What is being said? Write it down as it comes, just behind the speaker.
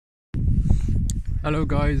Hello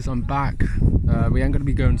guys, I'm back. We ain't going to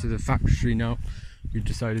be going to the factory now. We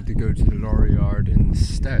decided to go to the lorry yard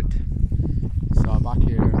instead. So I'm back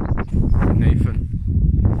here with Nathan.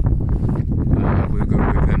 We'll go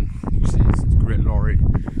with him. You see it's a great lorry.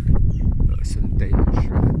 Some Danish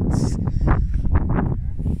shreds.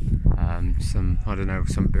 Some, I don't know,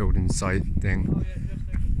 some building site thing.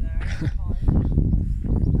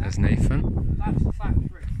 There's Nathan. That's the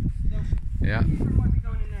factory. So yeah. Nathan might be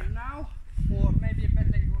going in there now, or maybe a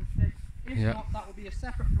bit later on today. If yeah. not, that will be a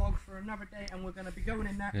separate vlog for another day, and we're going to be going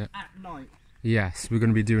in there at night. Yes, we're going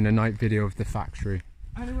to be doing a night video of the factory.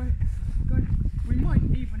 Anyway, guys, we might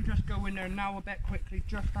even just go in there now a bit quickly,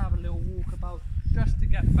 just to have a little walk about, just to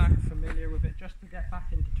get back familiar with it, just to get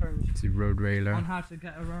back into terms. It's a road railer. On how to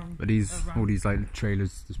get around. But all these like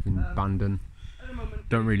trailers just been abandoned.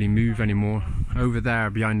 Don't really move anymore. Over there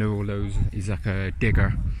behind all those is like a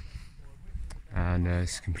digger, and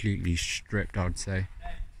it's completely stripped, I'd say,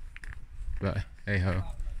 but hey ho.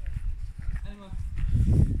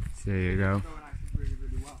 So there you go.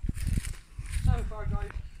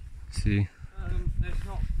 See, there's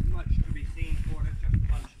not much to be seen for it, just a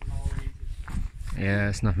bunch of lorries. yeah,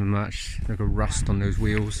 it's nothing much. Like a rust on those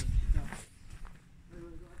wheels.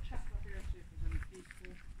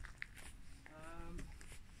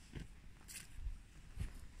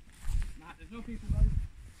 There's no people, guys.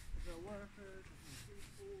 There's no workers, there's no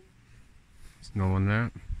people. There's no one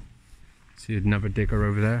there. See another digger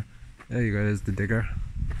over there. There you go, there's the digger.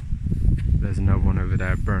 There's another one over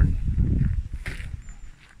there, burnt.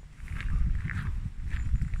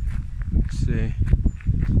 Let's see.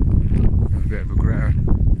 A bit of a gritter.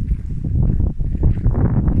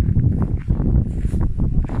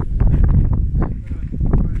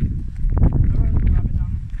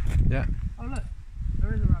 Yeah. Oh look,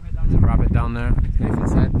 there is a rabbit down there. There's a rabbit down there, Nathan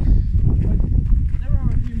said. There are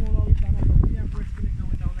a few more lorries down there, but we ain't risking it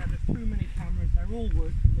going down there. There's too many cameras, they're all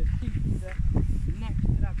working. There's people there next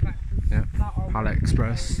to that factory. Yeah, that are Pallet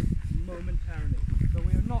Express. Momentarily. So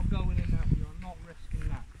we are not going in there, we are not risking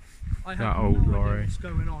that. I have That old no lorry. idea what's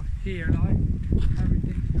going on here, like,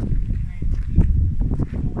 everything's just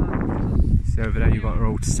changed. So over there you've got our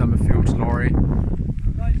old Summerfield lorry.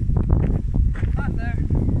 Guys, that there,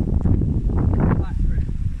 factory.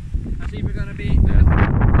 That's either going to be...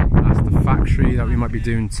 That's the factory that we might be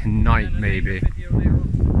doing tonight, maybe.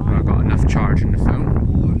 Well, I've got enough charge in the phone.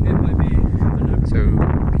 Or it might be another. So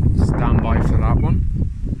stand by for that one.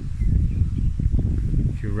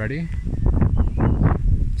 If you're ready.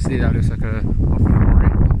 See, that looks like a lorry.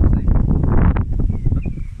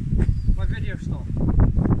 My video stopped.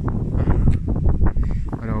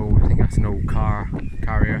 I think that's an old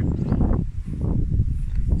carrier.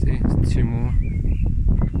 See, it's two more.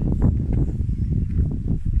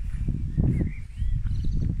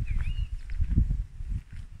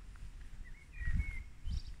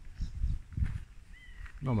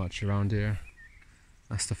 Not much around here.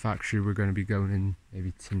 That's the factory we're going to be going in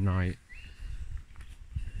maybe tonight,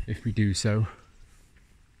 if we do so.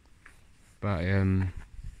 But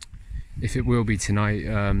if it will be tonight,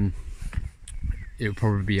 it'll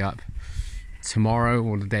probably be up tomorrow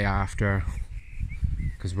or the day after,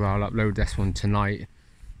 because I'll upload this one tonight,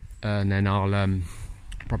 and then I'll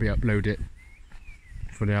probably upload it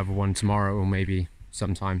for the other one tomorrow, or maybe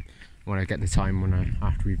sometime when I get the time,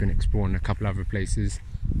 after we've been exploring a couple other places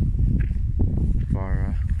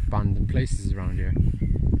for abandoned places around here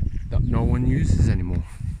that no one uses anymore.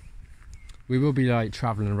 We will be like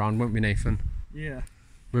travelling around, won't we, Nathan? Yeah.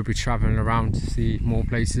 We'll be travelling around to see more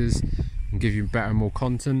places and give you more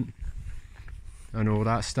content and all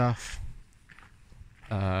that stuff.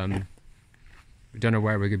 We don't know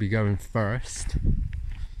where we're going to be going first,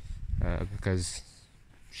 because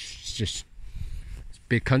it's a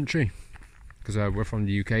big country, because we're from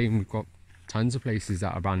the UK and we've got tons of places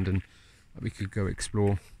that are abandoned that we could go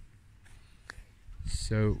explore.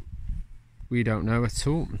 So we don't know at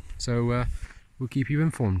all, so we'll keep you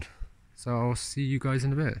informed. So I'll see you guys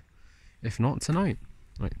in a bit, if not tonight.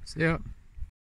 Right, see ya.